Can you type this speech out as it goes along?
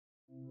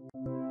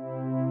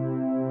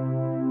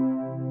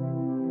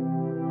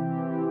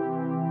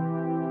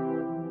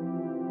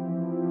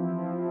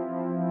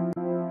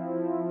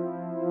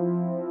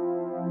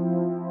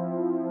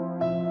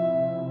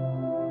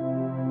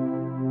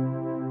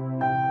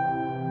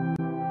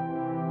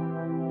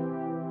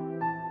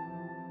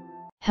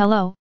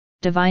Hello,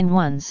 Divine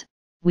Ones,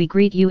 we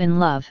greet you in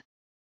love.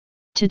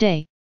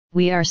 Today,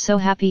 we are so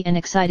happy and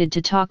excited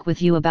to talk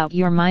with you about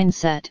your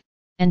mindset,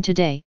 and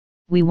today,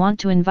 we want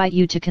to invite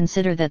you to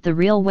consider that the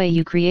real way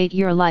you create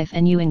your life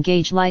and you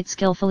engage light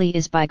skillfully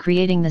is by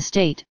creating the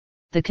state,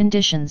 the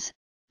conditions,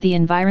 the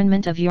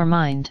environment of your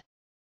mind.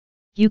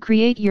 You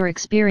create your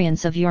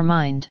experience of your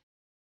mind.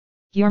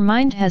 Your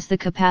mind has the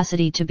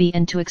capacity to be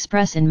and to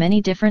express in many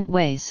different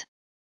ways.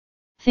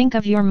 Think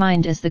of your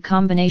mind as the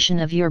combination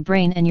of your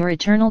brain and your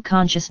eternal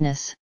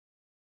consciousness.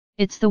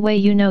 It's the way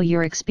you know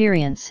your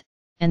experience,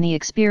 and the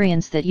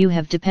experience that you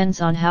have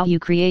depends on how you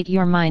create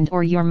your mind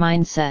or your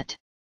mindset.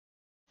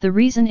 The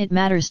reason it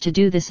matters to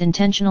do this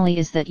intentionally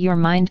is that your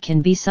mind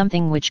can be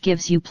something which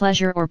gives you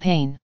pleasure or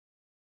pain.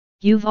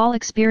 You've all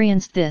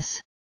experienced this.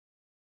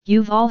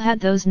 You've all had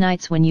those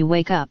nights when you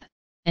wake up,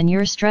 and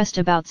you're stressed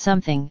about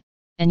something,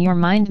 and your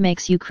mind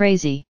makes you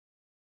crazy.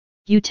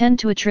 You tend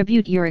to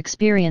attribute your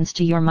experience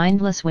to your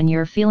mindless when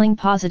you're feeling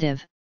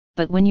positive,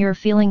 but when you're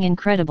feeling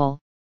incredible,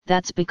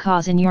 that's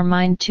because in your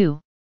mind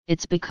too,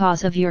 it's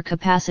because of your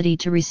capacity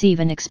to receive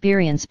an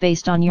experience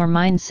based on your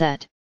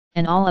mindset,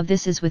 and all of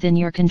this is within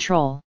your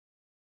control.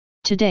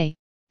 Today,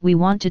 we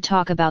want to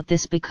talk about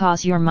this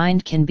because your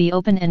mind can be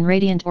open and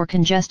radiant or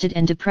congested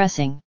and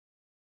depressing.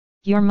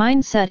 Your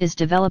mindset is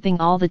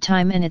developing all the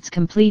time and it's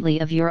completely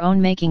of your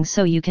own making,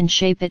 so you can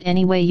shape it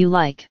any way you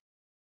like.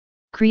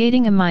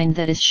 Creating a mind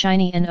that is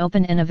shiny and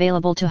open and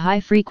available to high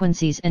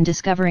frequencies and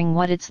discovering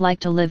what it's like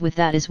to live with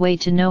that is way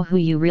to know who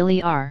you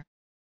really are.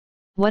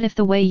 What if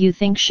the way you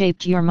think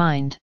shaped your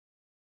mind?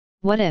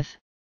 What if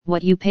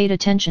what you paid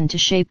attention to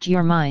shaped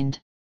your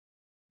mind?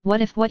 What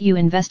if what you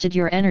invested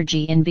your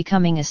energy in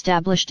becoming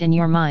established in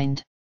your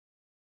mind?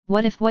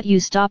 What if what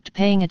you stopped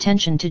paying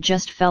attention to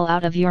just fell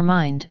out of your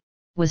mind,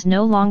 was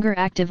no longer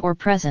active or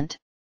present?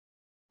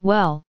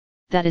 Well,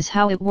 that is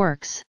how it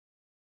works.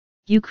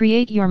 You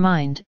create your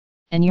mind,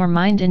 and your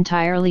mind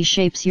entirely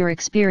shapes your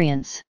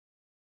experience.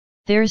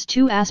 There's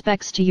two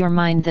aspects to your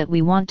mind that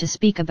we want to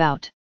speak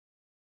about.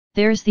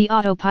 There's the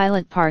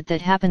autopilot part that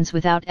happens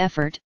without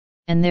effort,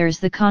 and there's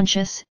the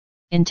conscious,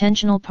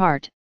 intentional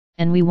part,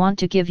 and we want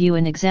to give you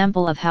an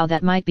example of how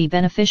that might be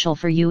beneficial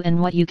for you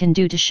and what you can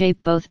do to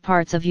shape both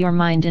parts of your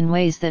mind in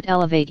ways that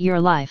elevate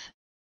your life.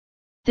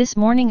 This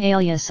morning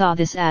Alia saw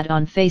this ad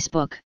on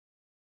Facebook.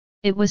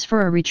 It was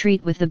for a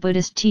retreat with the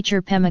Buddhist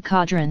teacher Pema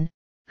Chodron,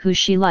 who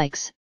she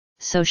likes.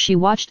 So she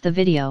watched the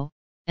video,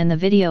 and the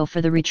video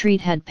for the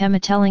retreat had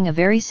Pema telling a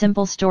very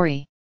simple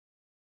story.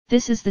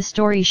 This is the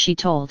story she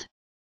told.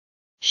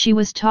 She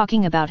was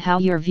talking about how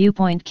your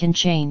viewpoint can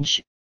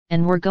change,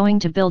 and we're going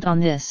to build on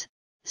this,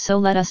 so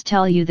let us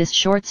tell you this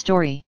short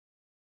story.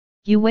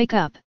 You wake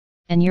up,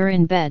 and you're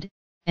in bed,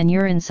 and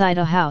you're inside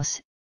a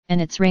house,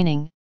 and it's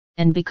raining,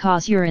 and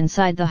because you're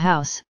inside the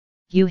house,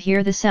 you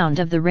hear the sound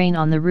of the rain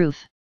on the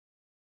roof.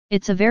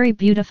 It's a very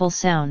beautiful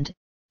sound,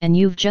 and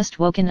you've just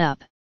woken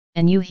up,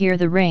 and you hear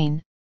the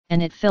rain,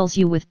 and it fills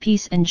you with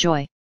peace and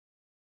joy.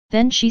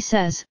 Then she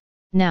says,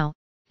 now,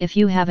 if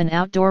you have an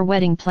outdoor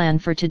wedding plan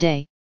for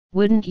today,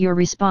 wouldn't your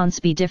response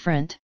be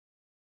different?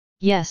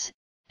 Yes,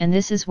 and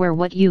this is where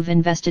what you've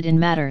invested in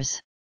matters.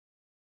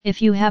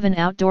 If you have an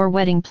outdoor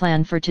wedding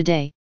plan for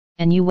today,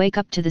 and you wake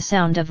up to the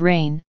sound of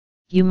rain,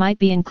 you might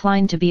be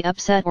inclined to be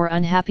upset or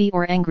unhappy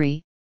or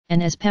angry,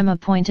 and as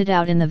Pema pointed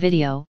out in the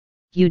video,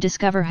 you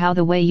discover how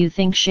the way you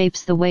think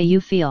shapes the way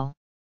you feel.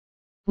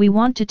 We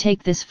want to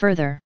take this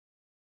further.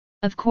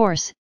 Of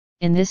course,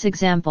 in this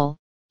example,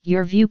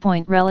 your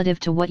viewpoint relative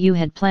to what you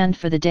had planned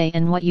for the day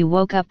and what you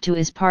woke up to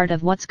is part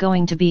of what's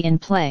going to be in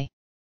play.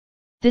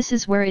 This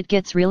is where it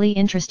gets really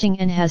interesting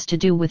and has to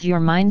do with your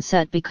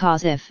mindset,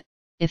 because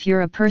if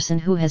you're a person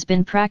who has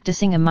been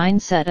practicing a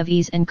mindset of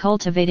ease and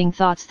cultivating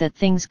thoughts that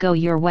things go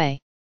your way.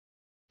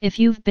 If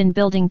you've been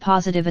building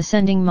positive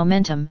ascending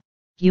momentum,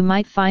 you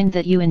might find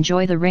that you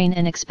enjoy the rain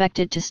and expect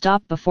it to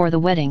stop before the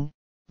wedding,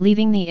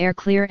 leaving the air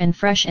clear and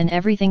fresh and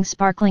everything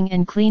sparkling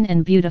and clean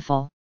and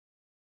beautiful.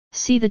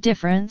 See the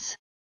difference?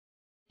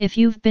 If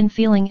you've been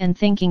feeling and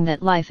thinking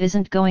that life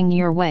isn't going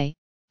your way,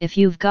 if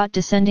you've got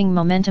descending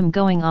momentum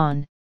going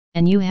on,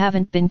 and you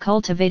haven't been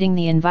cultivating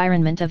the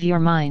environment of your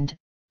mind,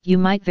 you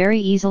might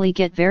very easily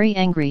get very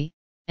angry,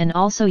 and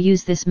also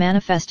use this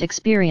manifest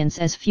experience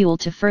as fuel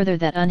to further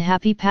that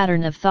unhappy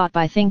pattern of thought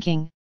by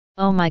thinking,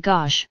 oh my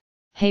gosh,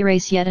 hey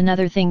race, yet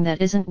another thing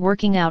that isn't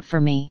working out for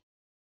me.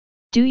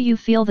 Do you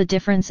feel the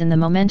difference in the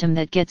momentum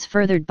that gets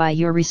furthered by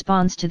your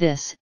response to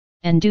this,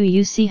 and do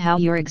you see how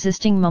your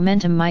existing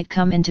momentum might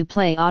come into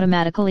play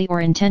automatically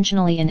or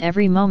intentionally in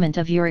every moment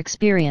of your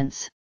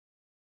experience?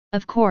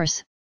 Of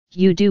course,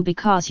 you do,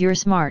 because you're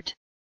smart.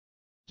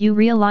 You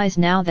realize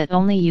now that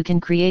only you can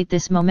create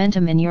this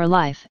momentum in your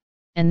life,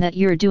 and that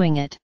you're doing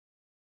it.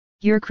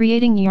 You're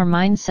creating your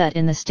mindset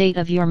in the state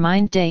of your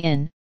mind day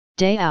in,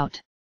 day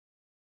out.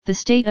 The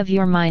state of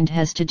your mind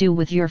has to do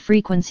with your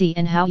frequency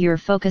and how you're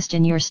focused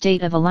in your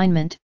state of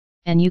alignment,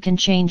 and you can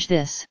change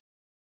this.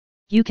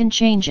 You can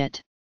change it.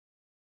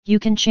 You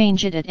can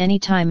change it at any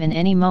time in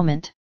any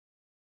moment.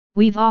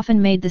 We've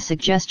often made the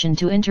suggestion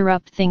to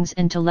interrupt things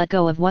and to let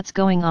go of what's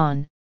going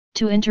on,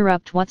 to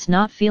interrupt what's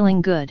not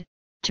feeling good,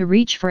 to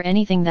reach for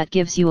anything that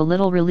gives you a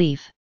little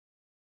relief.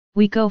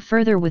 We go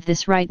further with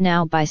this right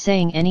now by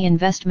saying any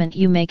investment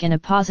you make in a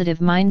positive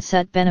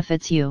mindset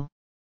benefits you.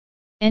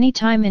 Any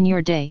time in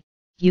your day,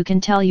 you can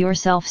tell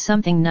yourself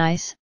something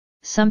nice,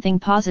 something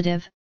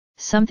positive,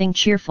 something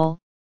cheerful,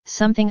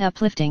 something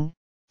uplifting,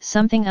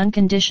 something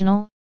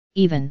unconditional,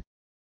 even.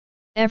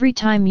 Every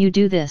time you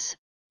do this,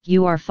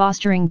 you are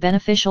fostering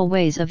beneficial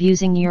ways of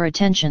using your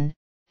attention,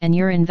 and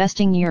you're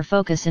investing your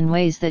focus in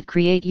ways that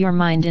create your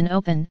mind in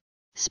open,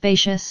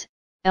 spacious,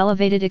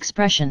 elevated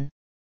expression.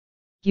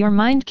 Your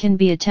mind can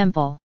be a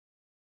temple.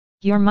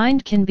 Your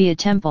mind can be a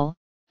temple,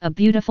 a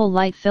beautiful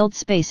light-filled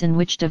space in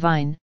which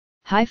divine,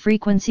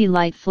 high-frequency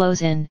light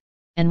flows in,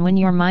 and when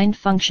your mind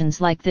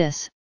functions like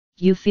this,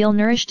 you feel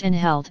nourished and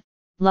held,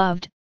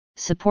 loved,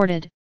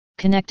 supported,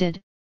 connected,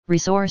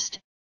 resourced,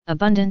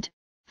 abundant,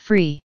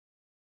 free.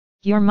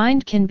 Your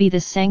mind can be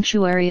this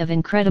sanctuary of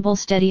incredible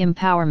steady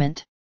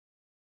empowerment.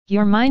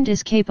 Your mind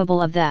is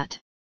capable of that.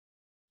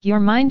 Your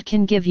mind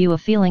can give you a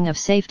feeling of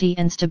safety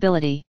and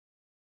stability.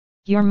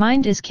 Your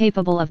mind is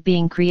capable of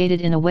being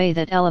created in a way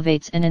that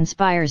elevates and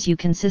inspires you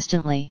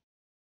consistently.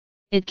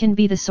 It can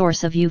be the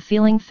source of you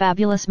feeling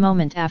fabulous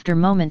moment after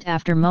moment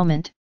after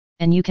moment,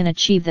 and you can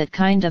achieve that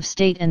kind of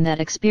state and that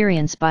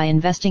experience by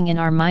investing in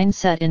our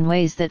mindset in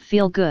ways that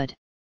feel good.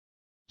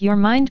 Your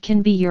mind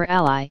can be your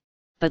ally,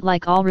 but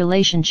like all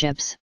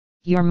relationships,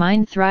 your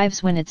mind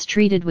thrives when it's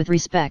treated with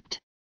respect.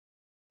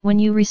 When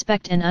you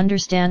respect and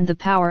understand the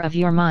power of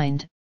your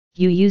mind,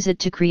 you use it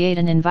to create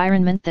an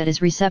environment that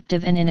is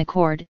receptive and in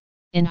accord,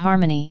 in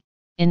harmony,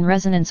 in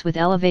resonance with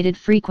elevated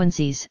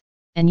frequencies,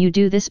 and you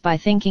do this by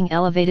thinking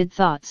elevated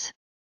thoughts.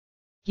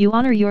 You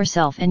honor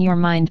yourself and your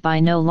mind by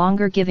no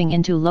longer giving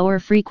into lower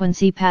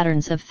frequency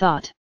patterns of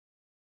thought.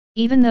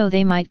 Even though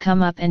they might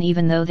come up and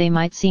even though they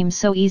might seem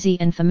so easy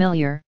and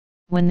familiar,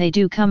 when they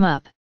do come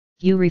up,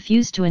 you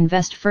refuse to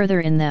invest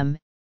further in them,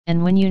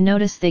 and when you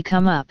notice they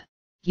come up,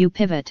 you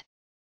pivot.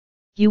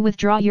 You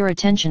withdraw your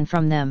attention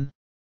from them.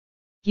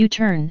 You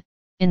turn,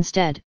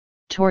 instead,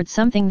 towards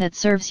something that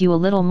serves you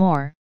a little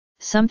more,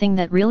 something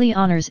that really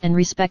honors and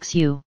respects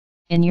you,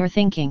 in your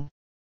thinking.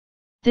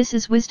 This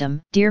is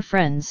wisdom, dear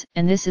friends,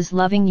 and this is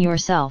loving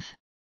yourself.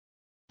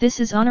 This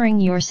is honoring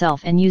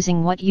yourself and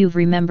using what you've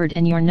remembered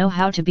and your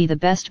know-how to be the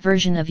best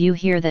version of you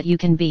here that you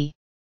can be.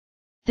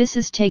 This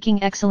is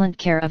taking excellent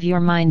care of your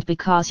mind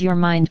because your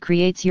mind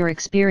creates your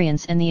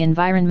experience and the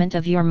environment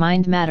of your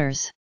mind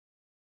matters.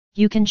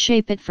 You can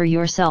shape it for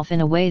yourself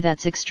in a way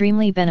that's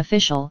extremely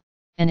beneficial,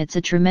 and it's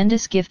a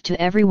tremendous gift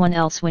to everyone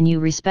else when you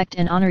respect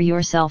and honor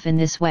yourself in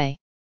this way.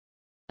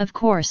 Of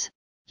course,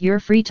 you're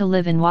free to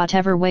live in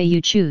whatever way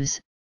you choose,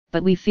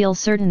 but we feel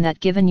certain that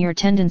given your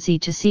tendency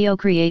to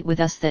co-create with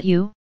us that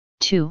you,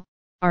 too,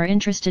 are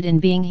interested in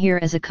being here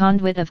as a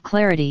conduit of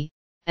clarity,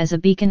 as a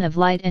beacon of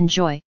light and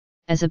joy,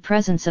 as a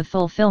presence of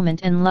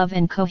fulfillment and love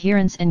and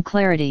coherence and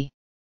clarity.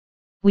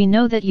 We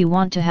know that you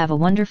want to have a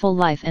wonderful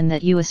life and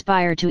that you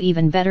aspire to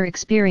even better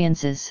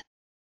experiences.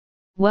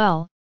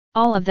 Well,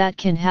 all of that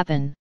can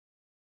happen.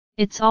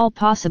 It's all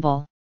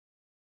possible.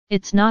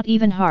 It's not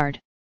even hard.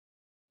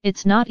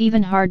 It's not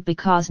even hard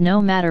because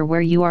no matter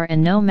where you are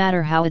and no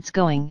matter how it's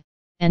going,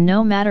 and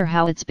no matter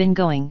how it's been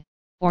going,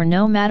 or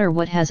no matter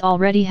what has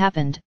already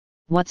happened,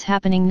 what's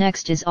happening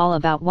next is all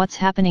about what's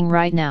happening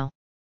right now.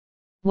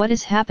 What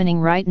is happening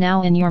right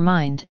now in your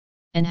mind,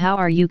 and how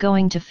are you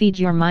going to feed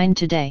your mind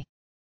today?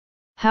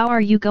 How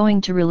are you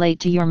going to relate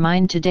to your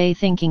mind today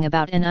thinking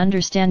about and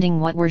understanding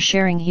what we're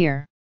sharing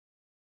here?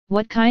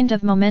 What kind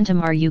of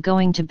momentum are you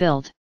going to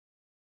build?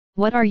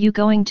 What are you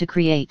going to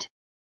create?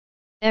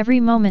 Every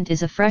moment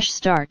is a fresh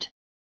start.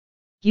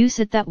 Use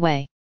it that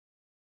way.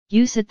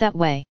 Use it that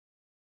way.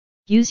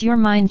 Use your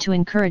mind to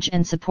encourage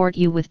and support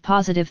you with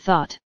positive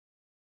thought.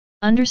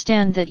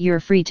 Understand that you're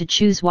free to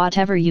choose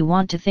whatever you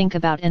want to think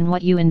about and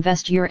what you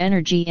invest your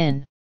energy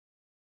in.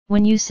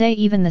 When you say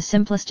even the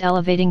simplest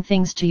elevating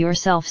things to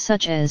yourself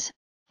such as,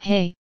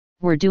 "Hey,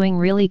 we're doing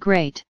really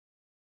great.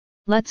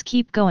 Let's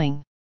keep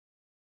going.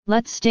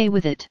 Let's stay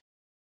with it."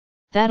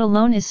 That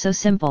alone is so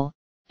simple,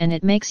 and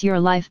it makes your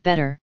life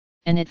better,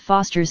 and it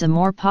fosters a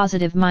more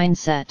positive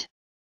mindset.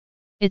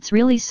 It's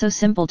really so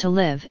simple to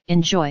live,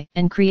 enjoy,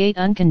 and create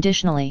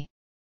unconditionally.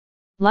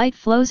 Light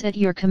flows at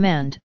your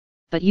command,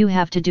 but you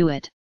have to do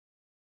it.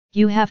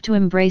 You have to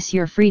embrace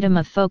your freedom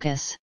of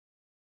focus.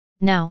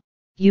 Now,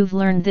 you've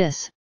learned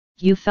this,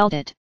 you felt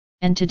it,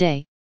 and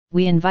today,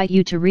 we invite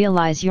you to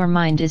realize your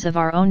mind is of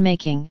our own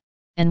making,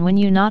 and when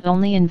you not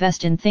only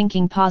invest in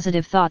thinking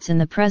positive thoughts in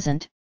the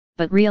present,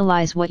 but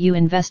realize what you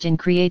invest in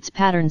creates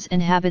patterns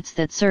and habits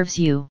that serves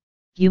you,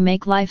 you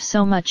make life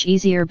so much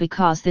easier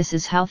because this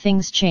is how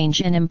things change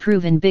and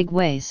improve in big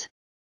ways.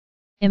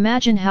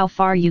 Imagine how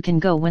far you can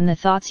go when the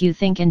thoughts you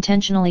think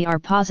intentionally are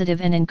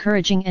positive and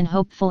encouraging and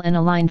hopeful and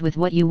aligned with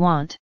what you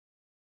want.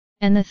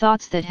 And the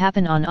thoughts that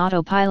happen on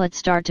autopilot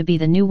start to be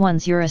the new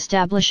ones you're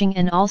establishing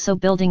and also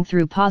building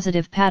through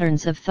positive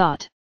patterns of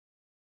thought.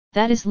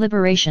 That is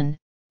liberation,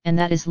 and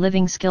that is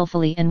living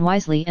skillfully and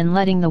wisely and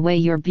letting the way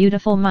your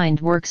beautiful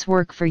mind works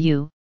work for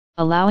you,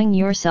 allowing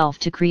yourself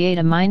to create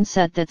a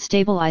mindset that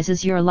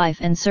stabilizes your life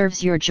and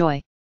serves your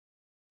joy.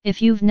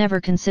 If you've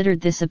never considered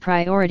this a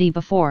priority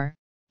before,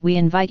 we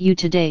invite you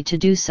today to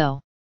do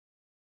so.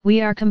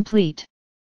 We are complete.